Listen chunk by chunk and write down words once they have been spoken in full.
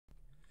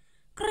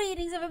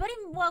Greetings everybody,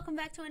 welcome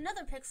back to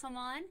another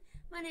Pixelmon.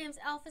 My name's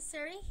Alpha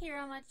Suri here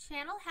on my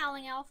channel,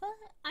 Howling Alpha.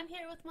 I'm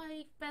here with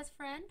my best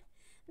friend,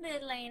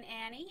 Mid Lane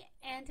Annie,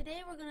 and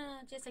today we're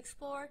gonna just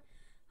explore,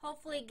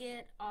 hopefully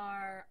get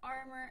our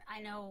armor.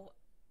 I know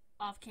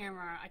off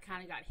camera I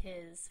kinda got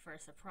his for a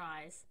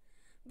surprise,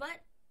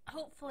 but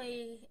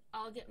hopefully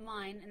I'll get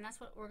mine, and that's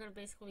what we're gonna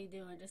basically be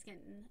doing, just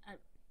getting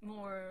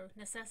more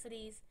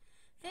necessities,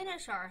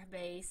 finish our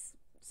base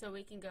so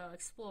we can go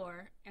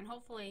explore, and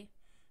hopefully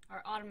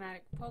our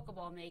automatic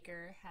Pokeball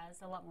maker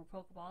has a lot more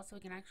Pokeballs, so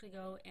we can actually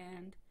go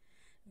and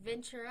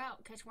venture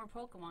out, catch more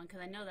Pokemon, because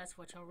I know that's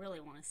what y'all really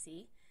want to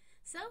see.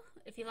 So,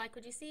 if you like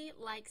what you see,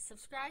 like,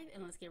 subscribe,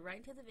 and let's get right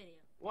into the video.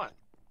 What?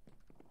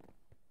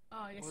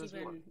 Oh, I guess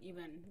you've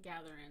been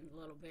gathering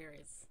little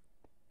berries.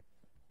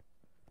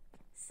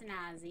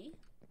 Snazzy.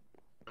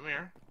 Come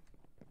here.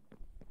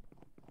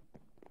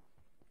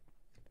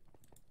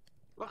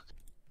 Look.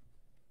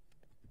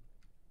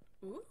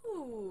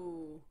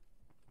 Ooh.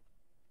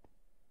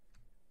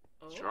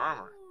 It's your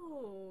armor.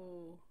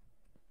 Oh.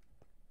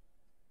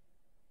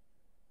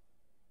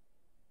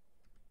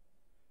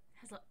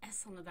 Has an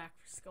S on the back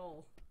for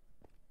skull.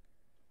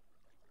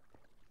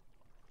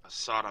 A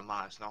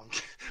sodomized. No,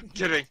 I'm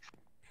kidding.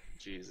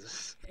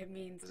 Jesus. It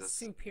means Is this...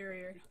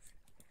 superior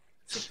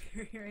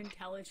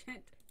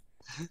intelligent.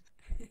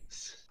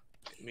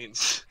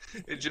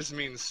 It just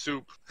means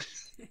soup.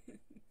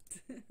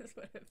 That's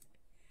what it...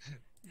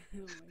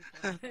 Oh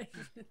my god.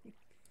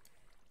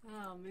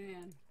 Oh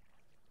man.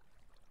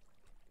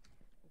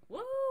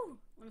 Woo!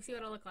 Let me see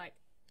what I look like.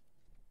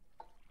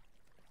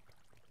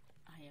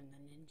 I am the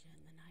ninja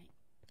in the night.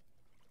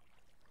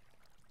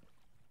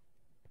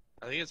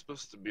 I think it's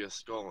supposed to be a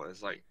skull.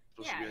 It's like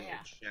supposed to be on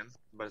your chin,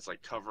 but it's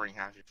like covering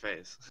half your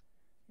face.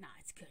 Nah,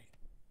 it's good.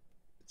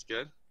 It's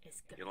good?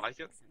 It's good. You like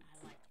it? Listen,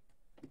 I like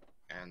it.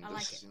 And I this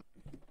like is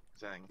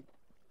the thing.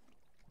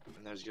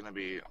 And there's gonna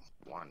be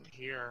one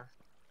here,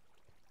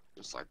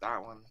 just like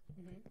that one.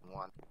 Mm-hmm.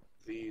 One of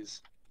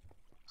these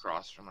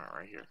across from it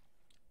right here.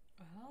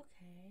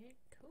 Okay,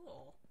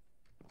 cool.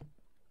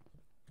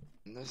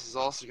 And this is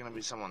also going to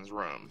be someone's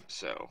room,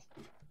 so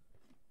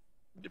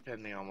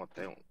depending on what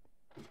they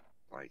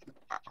like,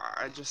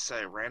 I just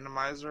say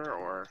randomizer,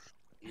 or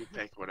you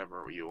pick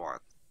whatever you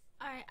want.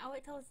 Alright, I'll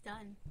wait till it's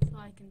done so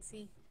I can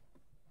see.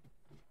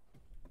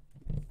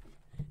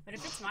 But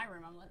if it's my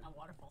room, I'm letting the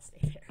waterfall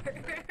stay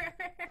there.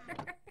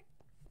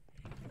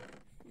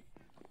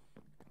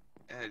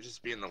 And it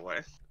just be in the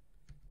way.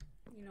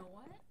 You know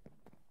what?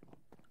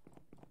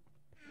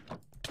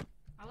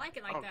 I like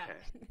it like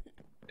that.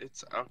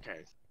 It's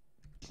okay.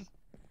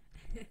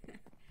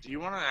 Do you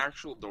want an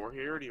actual door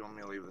here, or do you want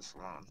me to leave this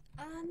alone?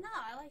 No,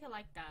 I like it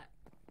like that.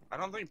 I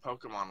don't think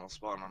Pokemon will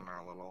spawn on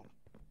our little...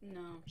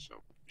 No. So,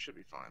 it should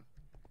be fine.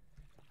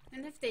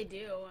 And if they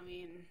do, I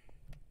mean,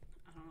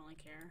 I don't really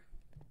care.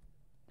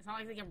 It's not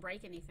like they can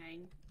break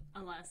anything,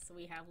 unless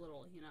we have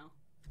little, you know,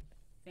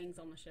 things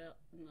on the shelf,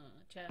 in the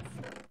chest.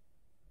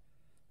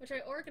 Which I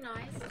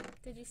organized.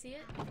 Did you see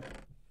it?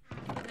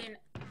 I mean,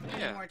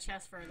 any more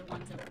chests for the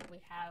ones that we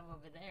have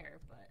over there,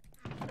 but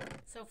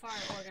so far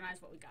I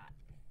organized what we got.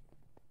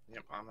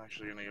 Yep, I'm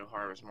actually gonna go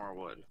harvest more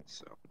wood,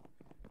 so.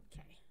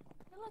 Okay.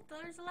 Oh, look,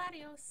 there's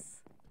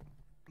Latios.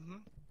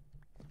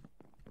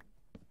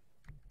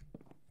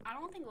 I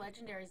don't think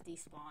legendaries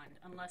despawned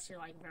unless you're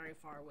like very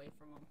far away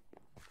from them.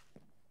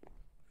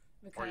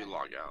 Or you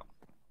log out.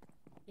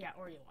 Yeah,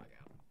 or you log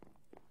out.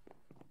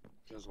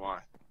 Because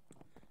why?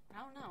 I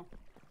don't know.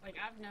 Like,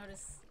 I've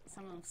noticed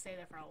some of them stay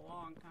there for a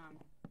long time.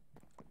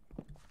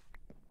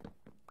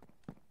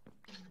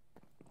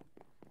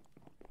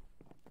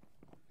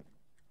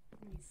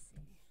 Let me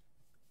see.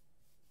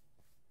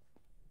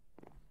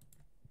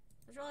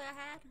 That's really all I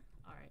had?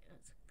 Alright,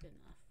 that's good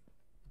enough.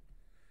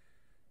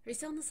 Are you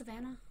still in the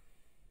savannah?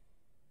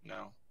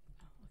 No.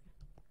 Oh,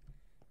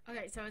 okay.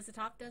 Okay, so is the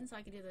top done so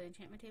I can do the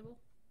enchantment table?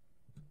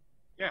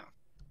 Yeah.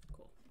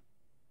 Cool.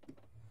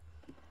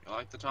 You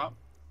like the top?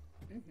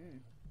 Mm-hmm.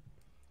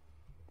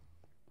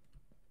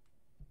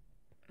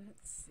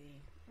 Let's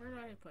see. Where do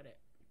I put it?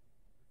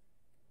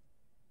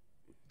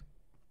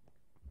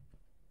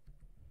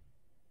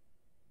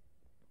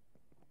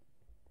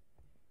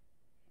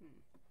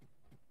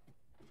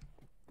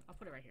 I'll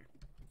put it right here.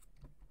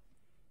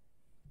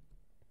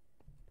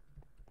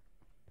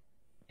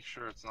 Make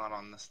sure it's not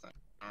on this thing.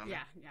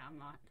 Yeah, I'm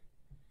not.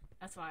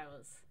 That's why I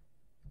was...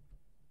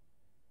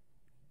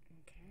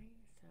 Okay,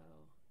 so...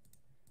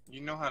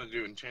 You know how to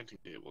do enchanting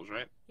tables,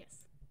 right?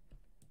 Yes.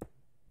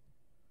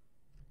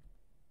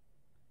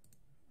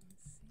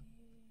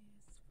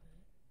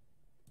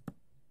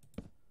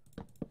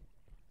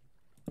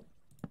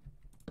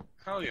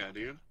 Hell yeah,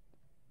 dude.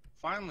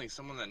 Finally,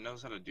 someone that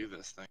knows how to do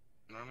this thing.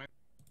 You know what I mean?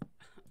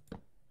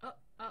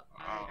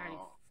 I already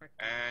fricked.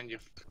 And you...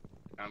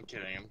 I'm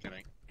kidding.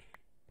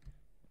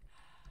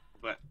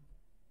 But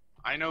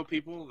I know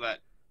people that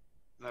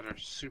are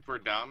super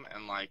dumb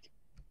and, like,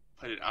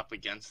 put it up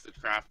against the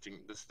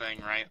crafting, this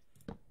thing, right?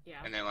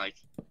 Yeah. And they're like,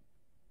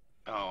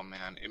 oh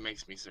man, it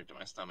makes me sick to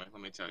my stomach,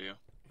 let me tell you.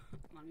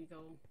 Let me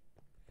go.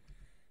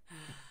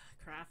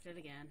 Craft it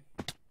again.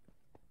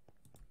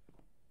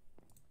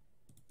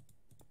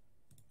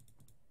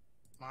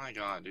 My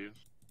God, dude.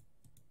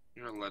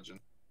 You're a legend.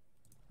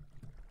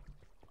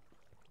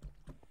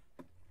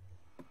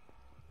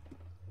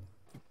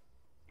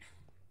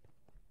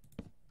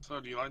 So,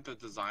 do you like the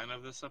design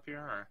of this up here,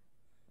 or?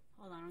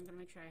 Hold on, I'm gonna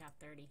make sure I have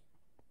 30.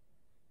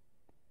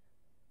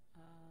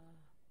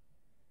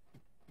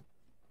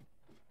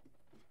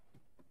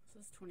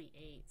 This is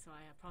 28, so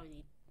I probably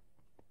need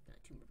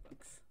 2 more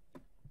books.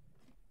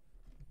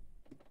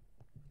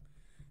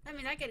 That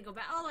means I gotta go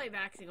back all the way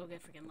back to go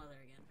get freaking leather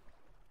again.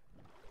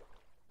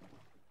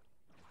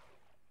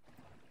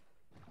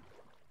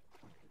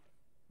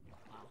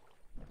 Wow.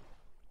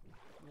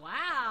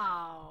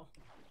 Wow!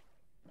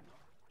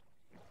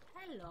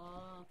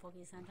 Hello,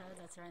 Poke Center.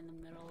 That's right in the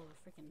middle of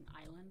a freaking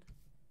island.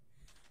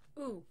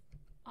 Ooh.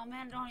 Oh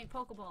man, I don't have any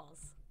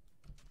Pokeballs.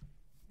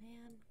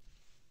 Man.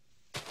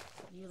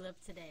 You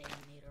live today,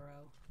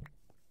 Nidoro.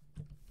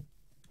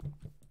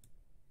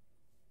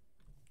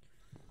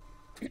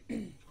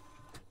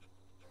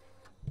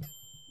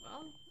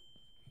 Well,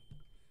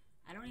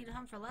 I don't need to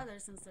hunt for leather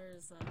since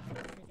there's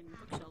freaking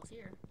bookshelves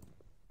here.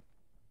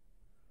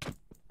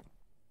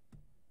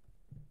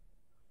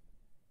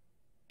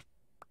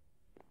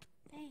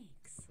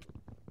 Thanks.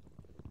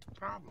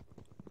 Problem.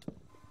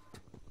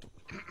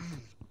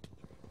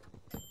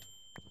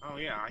 Oh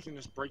yeah, I can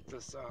just break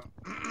this, I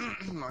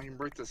can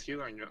break this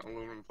healer and get an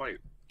aluminum plate.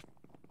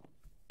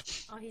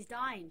 Oh, he's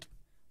dying.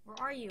 Where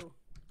are you?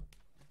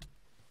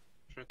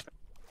 Shit.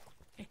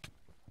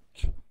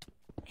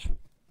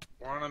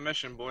 We're on a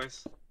mission,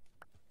 boys.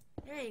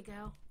 There you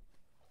go.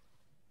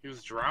 He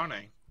was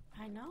drowning.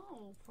 I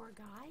know, poor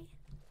guy.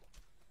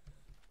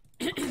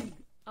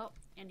 Oh,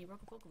 and he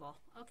broke a Pokeball.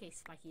 Okay,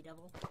 Spiky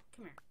Devil,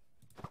 come here.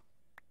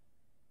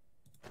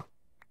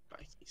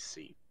 Spiky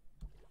seat.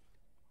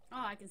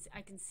 Oh, I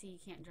can see you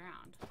can't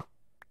drown.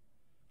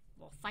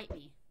 Well, fight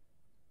me.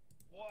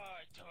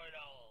 Why,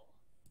 turtle?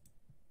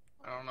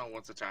 I don't know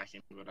what's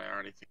attacking me, but I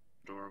already think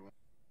it's adorable.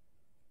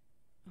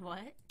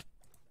 What?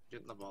 Get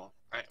in the ball.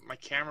 My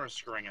camera's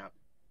screwing up,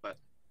 but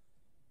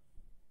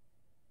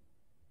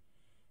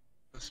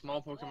a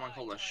small Pokemon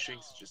called a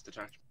Shinx just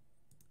attacked me.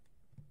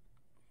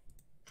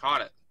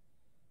 Caught it.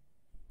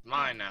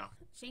 Mine now.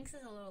 Shinx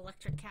is a little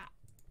electric cat.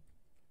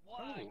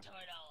 Why, Ooh.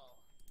 turtle?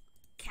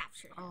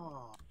 Captured.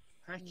 Oh,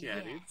 heck yeah,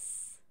 dude.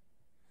 Yes.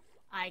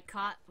 I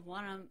caught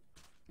one of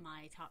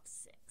my top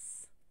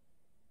 6.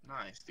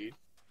 Nice, dude.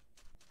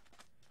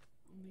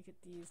 Let me get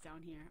these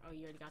down here. Oh,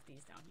 you already got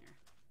these down here.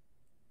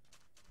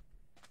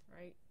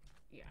 Right?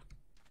 Yeah.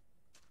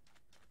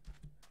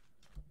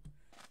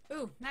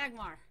 Ooh,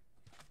 Magmar.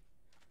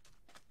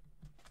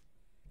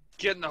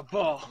 Get in the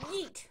ball.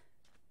 Yeet!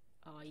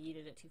 Oh, I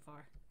yeeted it too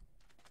far.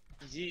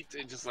 Yeet,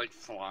 it just like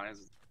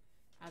flies.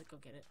 I have to go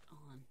get it.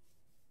 Hold on.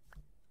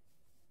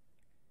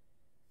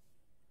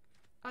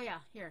 Oh yeah,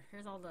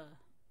 here's all the,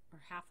 or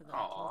half of the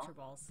Ultra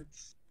Balls.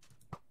 It's...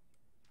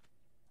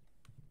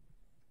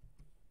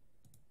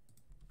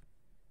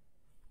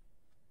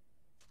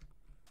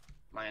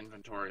 My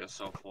inventory is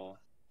so full.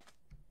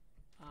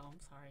 Oh, I'm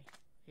sorry.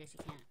 I guess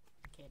you can't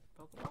get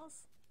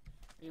Pokeballs?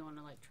 Or you want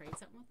to like trade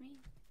something with me?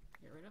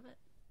 Get rid of it?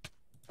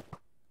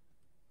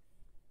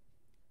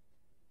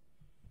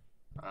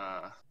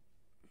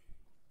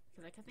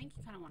 Because like, I think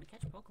you kind of want to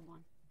catch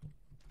Pokemon.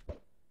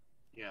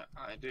 Yeah,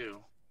 I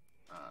do.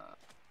 Crap,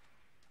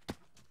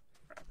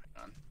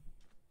 hang on.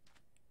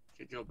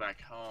 Could go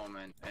back home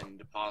and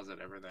deposit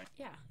everything.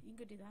 Yeah, you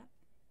can go do that.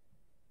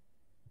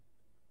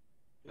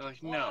 You're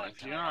like, no,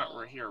 if you're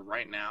not here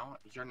right now,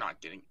 you're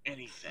not getting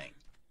anything.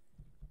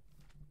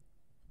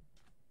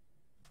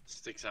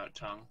 Sticks out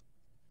tongue.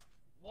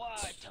 Why,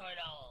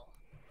 turtle?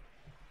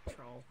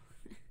 Troll.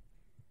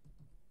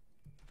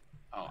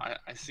 Oh,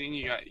 I seen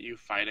you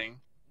fighting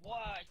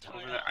Why, over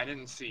turtle? there. I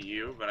didn't see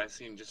you, but I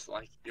seen just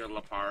like your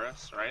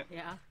Lapras, right?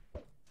 Yeah.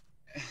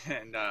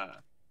 And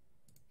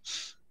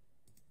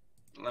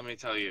let me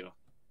tell you,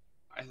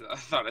 I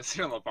thought I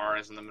seen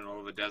Lapras in the middle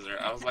of the desert.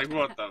 I was like,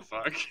 what the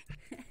fuck?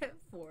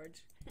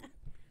 Forge.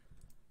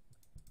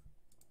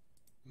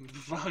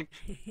 Fuck.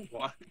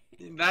 What?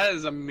 That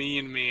is a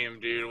mean meme,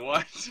 dude.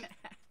 What?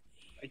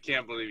 I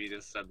can't believe you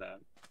just said that.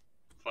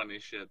 Funny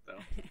shit,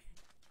 though.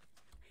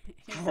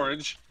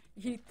 Forge.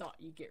 You thought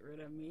you'd get rid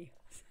of me.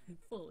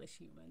 Foolish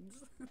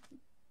humans.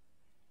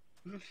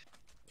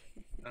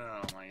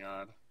 Oh my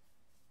god.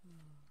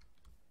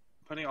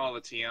 Putting all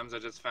the TMs I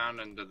just found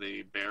into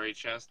the berry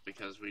chest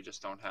because we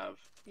just don't have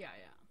Yeah.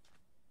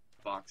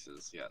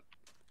 boxes yet.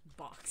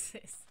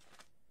 Boxes.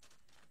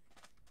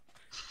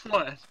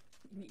 What?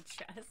 Meat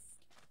chests.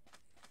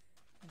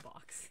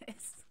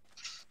 Boxes.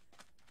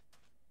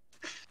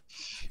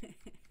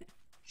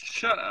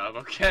 Shut up,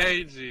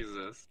 okay?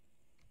 Jesus.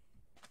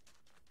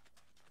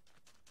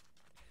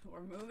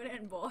 We're moving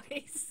in,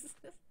 boys.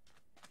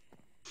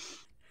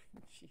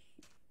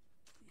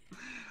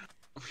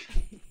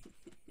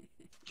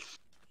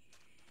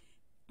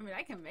 I mean,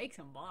 I can make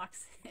some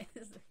boxes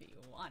if you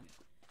want.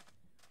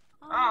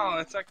 Oh,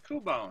 it's a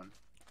Cubone.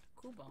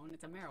 Cubone.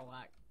 It's a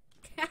Marowak.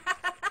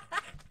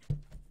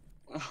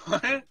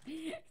 What?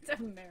 It's a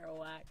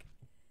Marowak.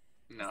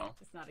 No,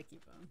 It's not a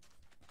Cubone.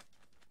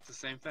 it's the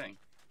same thing.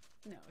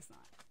 No, it's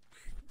not.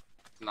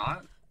 It's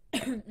not?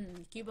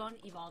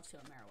 Cubone evolves to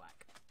a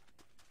Marowak.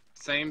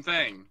 Same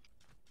thing.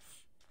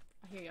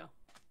 Oh, here you go.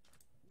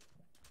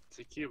 It's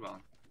a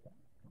Cubone.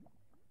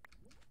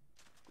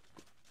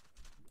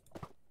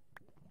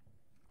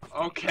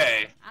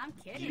 Okay. I'm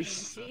kidding. You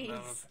son Jeez.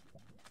 of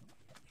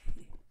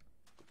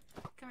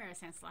Come here,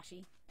 Sand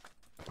Slushy.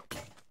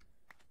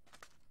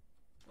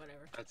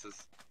 Whatever. That's his.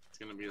 It's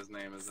gonna be his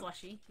name, isn't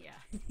Slushy, yeah.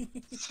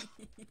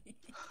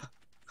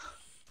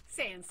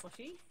 Sand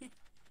Slushy.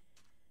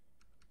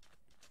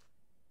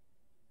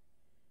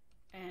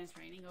 And it's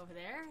raining over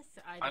there.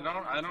 So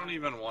I don't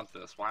even want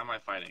this. Why am I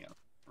fighting him?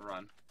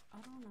 Run. I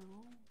don't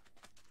know.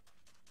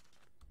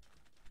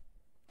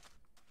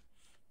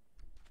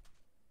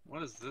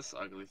 What is this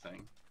ugly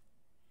thing?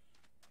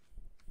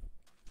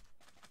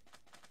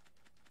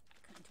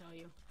 I couldn't tell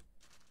you.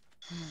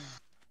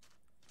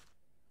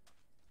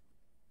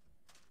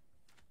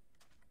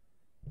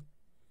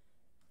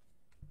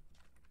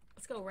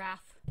 Let's go, Raph.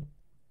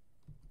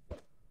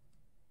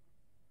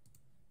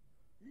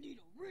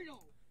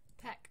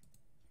 Peck.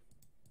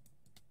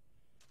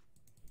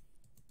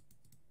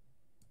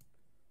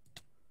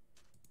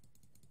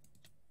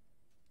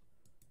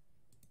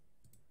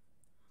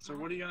 So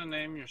what are you gonna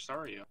name your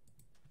Staryu?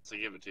 So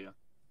give it to you.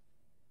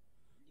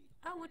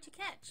 Oh, what'd you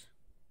catch?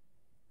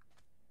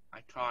 I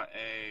caught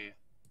a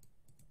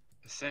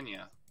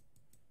Ksenia.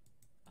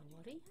 A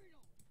woody?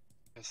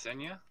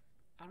 Ksenia?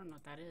 I don't know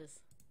what that is.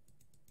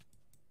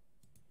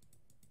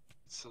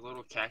 It's a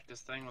little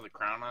cactus thing with a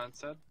crown on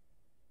its head.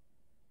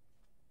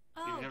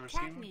 Oh, You've never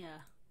seen one?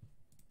 Cacnea.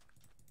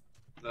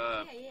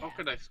 The Yeah.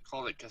 pokedex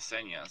called it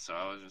Ksenia, so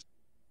I was just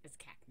It's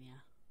Cacnea.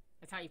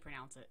 That's how you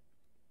pronounce it.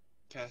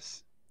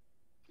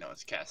 No,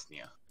 it's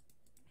Castnia.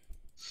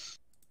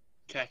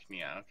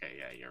 Cacnea. Okay,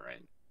 yeah, you're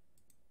right.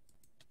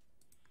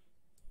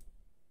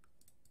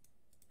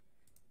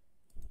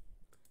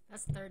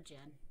 That's 3rd gen.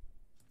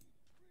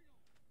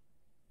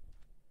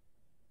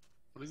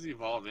 What does he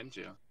evolve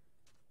into?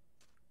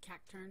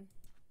 Cacturn.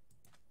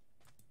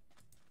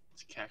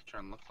 What's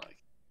Cacturn look like?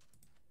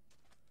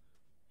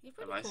 He's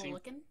pretty Have I cool seen-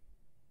 looking.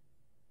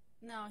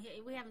 No,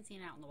 we haven't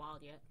seen it out in the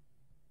wild yet.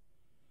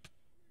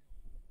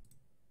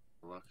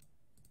 Look.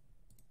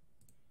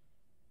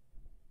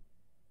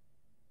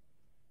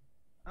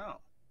 Oh.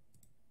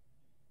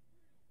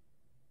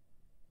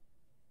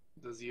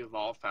 Does he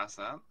evolve past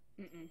that?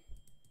 Mm-mm.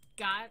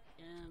 Got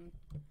him.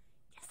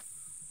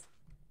 Yes.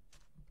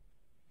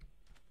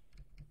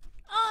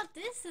 Oh,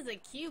 this is a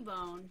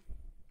Cubone.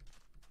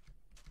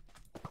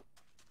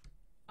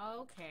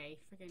 Okay,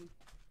 freaking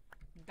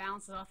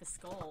bounces off his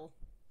skull.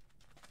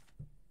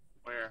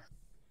 Where?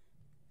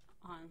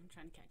 Oh, I'm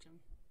trying to catch him.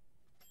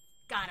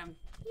 Got him.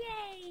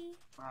 Yay!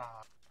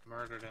 Ah,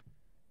 murdered him.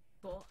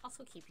 We'll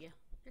also keep you.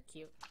 You're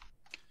cute.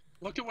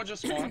 Look at what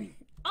just spawned.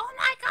 Oh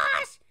my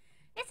gosh!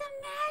 It's a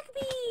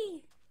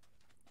Magby!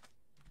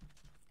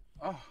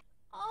 Oh,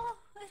 Oh,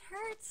 it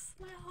hurts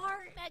my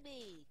heart.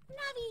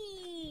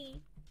 Nubby!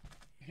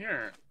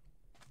 here.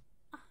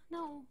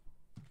 No.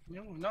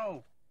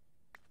 No.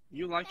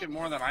 You like it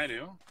more than I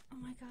do. Oh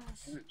my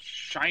gosh. It's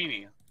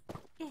shiny.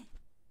 Eh.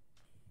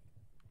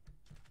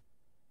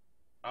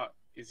 Oh,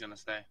 he's gonna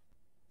stay.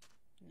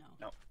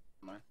 No.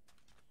 Come on.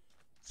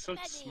 It's so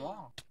Magby.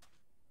 small.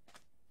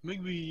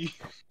 Magby.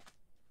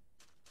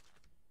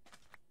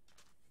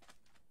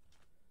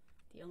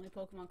 The only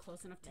Pokemon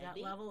close enough to that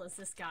Magby? level is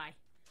this guy.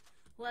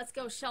 Let's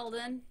go,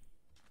 Sheldon.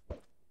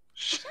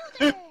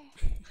 Shoulder!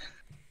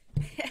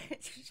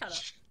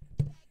 Shut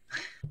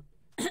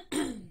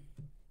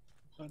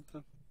What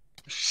the?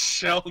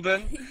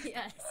 Sheldon? up.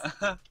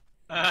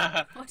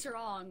 Yes. What's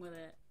wrong with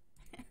it?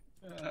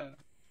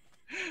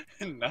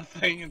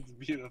 Nothing. It's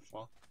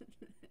beautiful.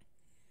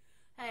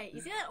 Hey,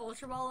 you see that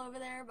Ultra Ball over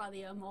there by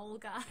the mole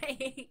guy?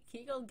 Can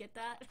you go get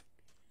that?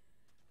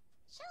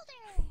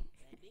 Shoulder!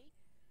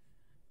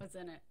 What's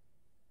in it?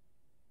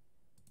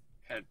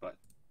 Headbutt.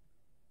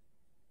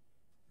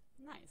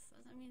 Nice.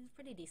 I mean, it's a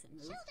pretty decent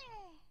move. Shoulder!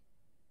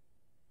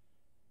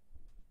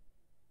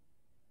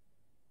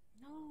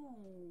 No.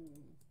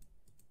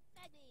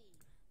 Magby!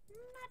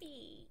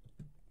 Nubby.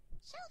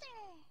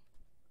 Shoulder!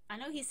 I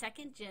know he's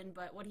 2nd gen,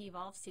 but what he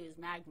evolves to is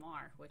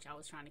Magmar, which I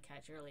was trying to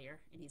catch earlier,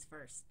 and he's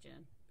 1st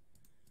gen.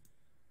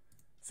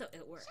 So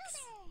it works.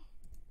 Shoulder!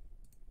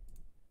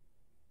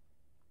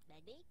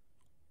 Magby?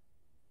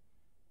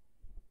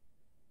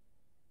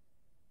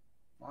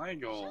 My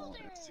goal Shoulder.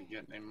 is to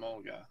get a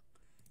Molga.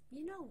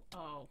 You know,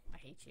 oh, I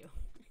hate you.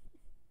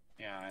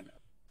 Yeah, I know.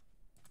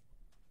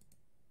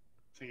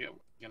 I think it's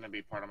gonna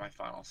be part of my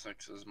final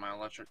 6 is my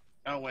electric.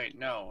 Oh wait,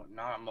 no,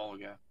 not a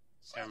Molga.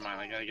 Never mind,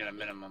 I gotta get a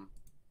minimum.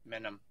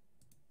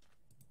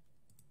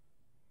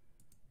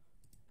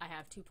 I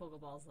have 2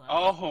 Pokeballs left.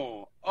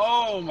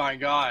 Oh my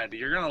god,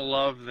 you're gonna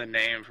love the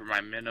name for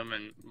my minimum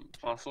and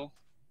fossil.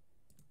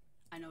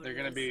 I know what They're it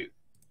gonna is. be,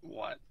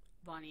 what?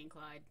 Bonnie and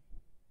Clyde.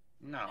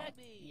 No.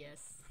 Magby!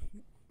 Yes.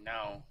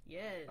 No.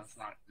 Yes. That's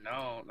not.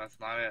 No, that's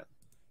not it.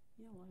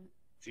 You know what?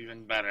 It's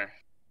even better.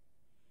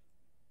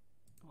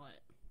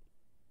 What?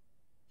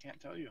 Can't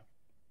tell you.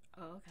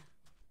 Oh, okay.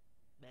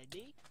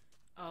 Magni?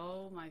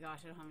 Oh my gosh,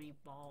 I don't have any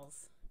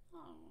balls.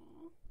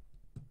 Oh.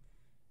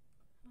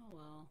 Oh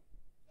well.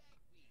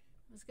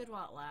 It was good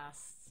while it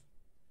lasts.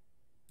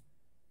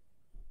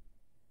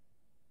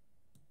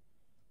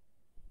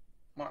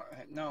 Well,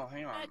 no,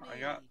 hang on. I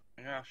got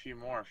a few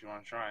more if you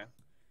want to try.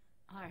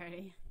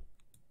 Alrighty.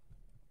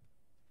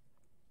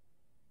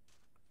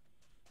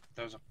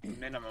 There's a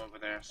minimum over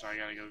there, so I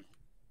gotta go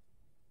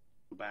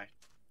back.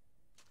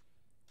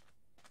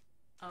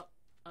 Oh,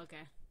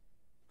 okay.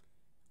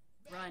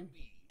 Run.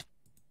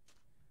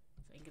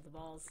 So I can get the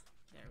balls.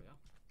 There we go.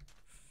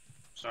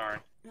 Sorry.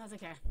 That's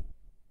okay.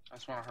 I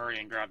just want to hurry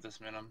and grab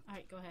this minimum.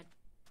 Alright, go ahead.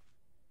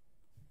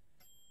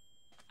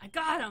 I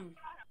got him!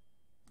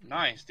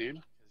 Nice, dude.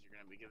 Because you're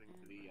gonna be giving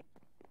me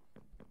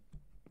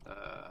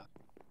the.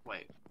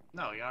 Wait.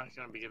 No, you're not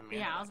gonna be giving me.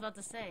 Yeah, anything. I was about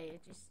to say,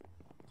 it just.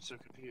 I'm so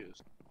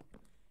confused.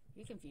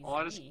 You confused Well,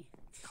 I just me.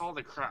 called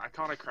it I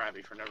called it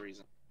Krabby for no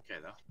reason. Okay,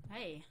 though.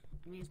 Hey,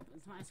 I mean,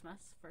 it's my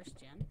first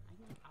gen. I'll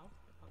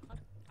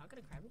get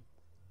a Krabby.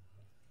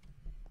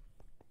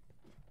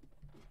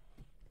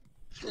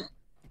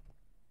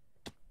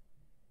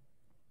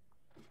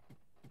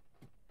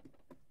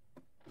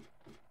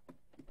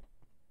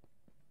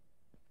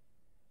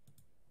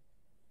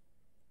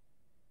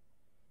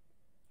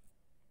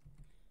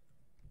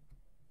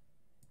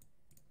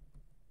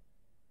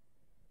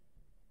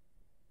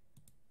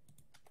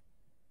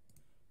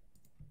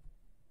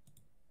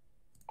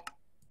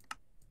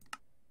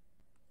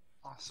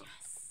 Awesome.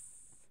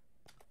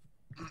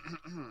 Yes.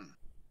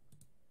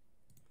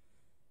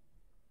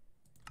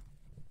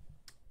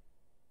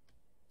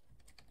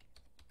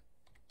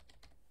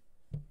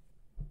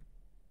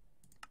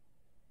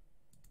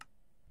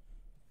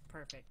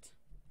 Perfect.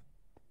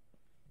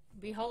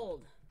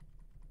 Behold.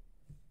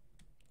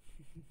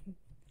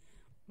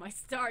 My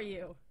star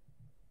you.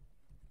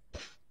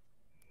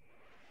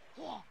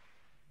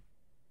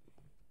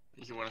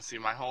 You want to see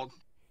my hold?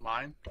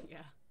 Mine? Yeah.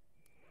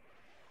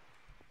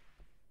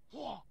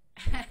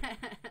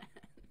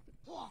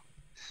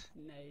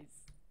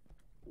 Nice.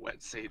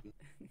 Wet Satan.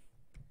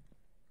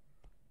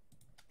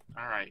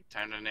 Alright,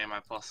 time to name my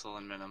plusle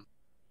and minim.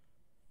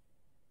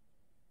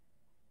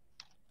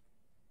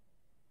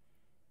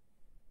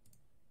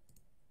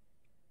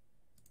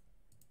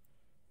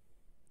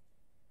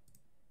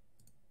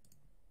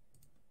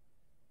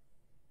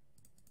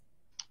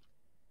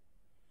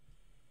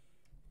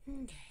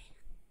 Okay.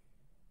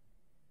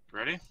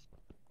 Ready?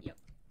 Yep.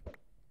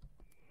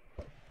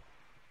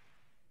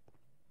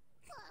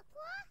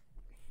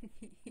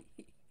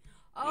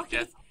 Oh,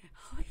 get-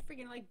 he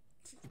freaking like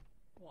just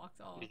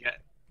walked off.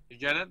 You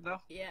get it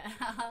though? Yeah.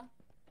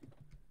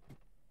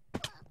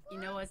 You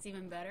know what's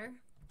even better?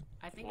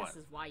 I think What?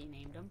 this is why you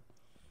named him.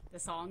 The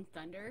song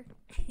Thunder.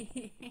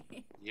 Yep.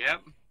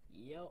 Yep.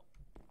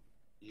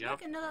 Yep.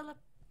 Look, another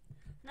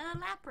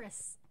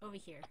Lapras over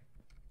here.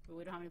 But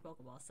we don't have any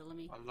Pokeballs, so let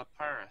me. On the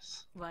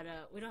Paris. But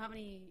we don't have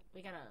any.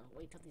 We gotta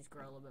wait till these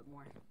grow a little bit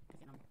more to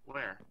get them.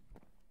 Where?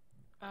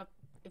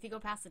 If you go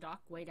past the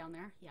dock, way down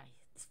there, yeah,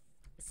 it's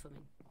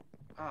swimming.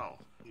 Oh,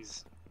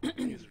 he's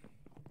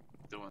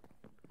doing.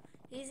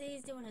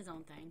 He's doing his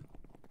own thing.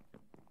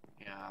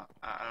 Yeah,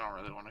 I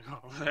don't really want to go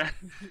over there.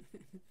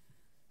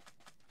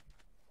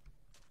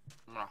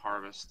 I'm gonna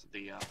harvest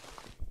the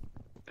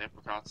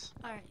apricots.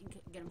 All right,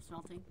 get him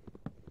smelting.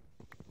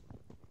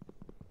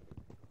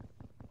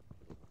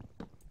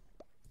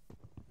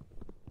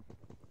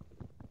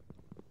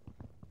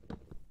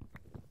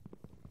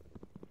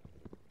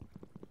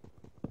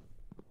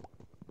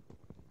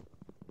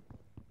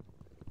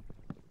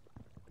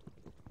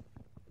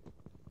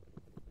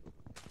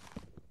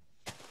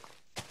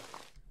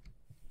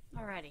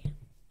 Alrighty,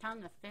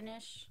 time to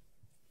finish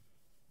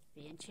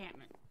the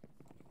enchantment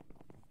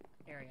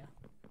area.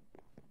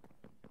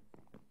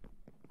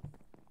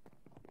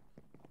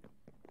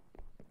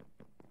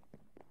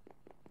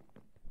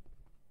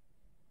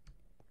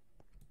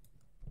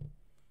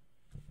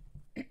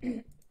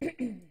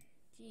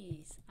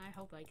 Jeez, I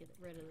hope I get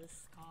rid of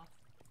this cough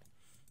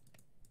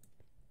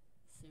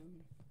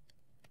soon.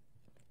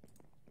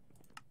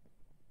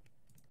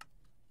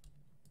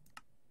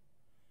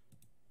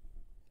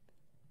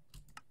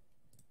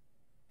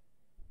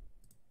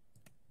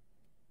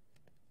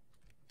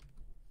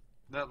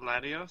 That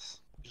Latios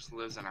just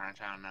lives in our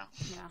town now.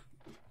 Yeah.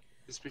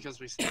 Just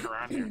because we stuck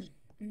around here.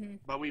 Mm-hmm.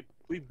 But we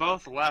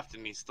both left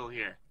and he's still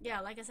here.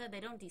 Yeah, like I said, they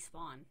don't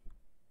despawn.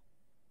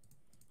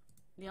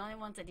 The only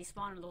ones that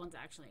despawn are the ones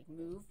that actually like,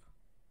 move.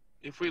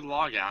 If we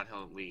log out,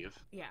 he'll leave.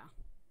 Yeah.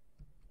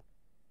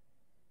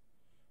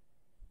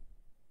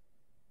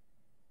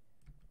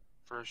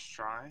 First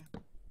try.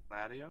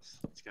 Latios.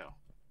 Let's go.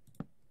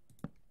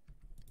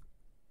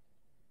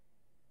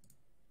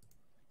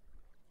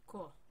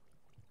 Cool.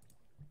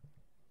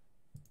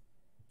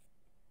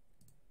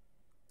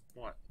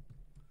 What?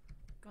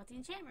 Got the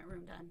enchantment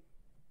room done.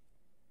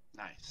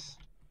 Nice.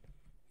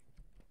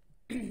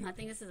 I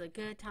think this is a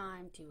good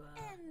time to,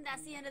 And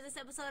that's the end of this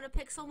episode of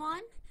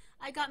Pixelmon.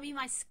 I got me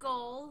my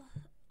skull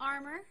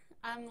armor.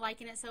 I'm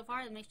liking it so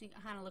far. It makes me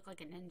kind of look like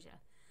a ninja.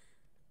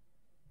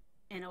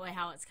 In a way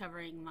how it's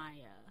covering my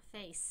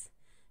face.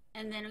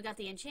 And then we got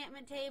the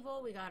enchantment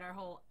table. We got our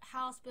whole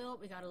house built.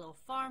 We got a little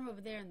farm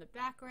over there in the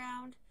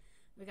background.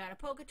 We got a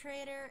Poke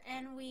Trader.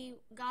 And we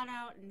got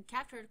out and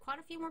captured quite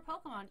a few more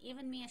Pokemon.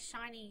 Even me a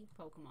shiny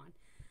Pokemon.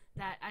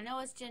 That I know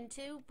is Gen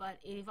 2, but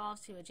it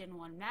evolves to a Gen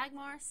 1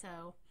 Magmar.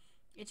 So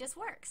it just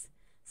works.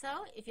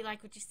 So if you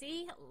like what you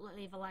see,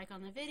 leave a like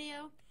on the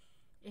video.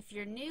 If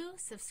you're new,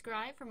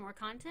 subscribe for more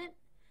content.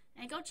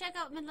 And go check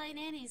out Midlane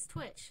Annie's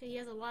Twitch. He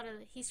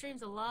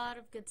streams a lot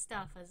of good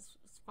stuff as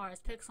far as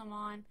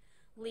Pixelmon,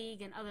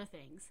 League, and other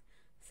things.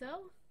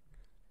 So,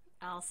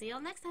 I'll see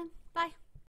y'all next time. Bye.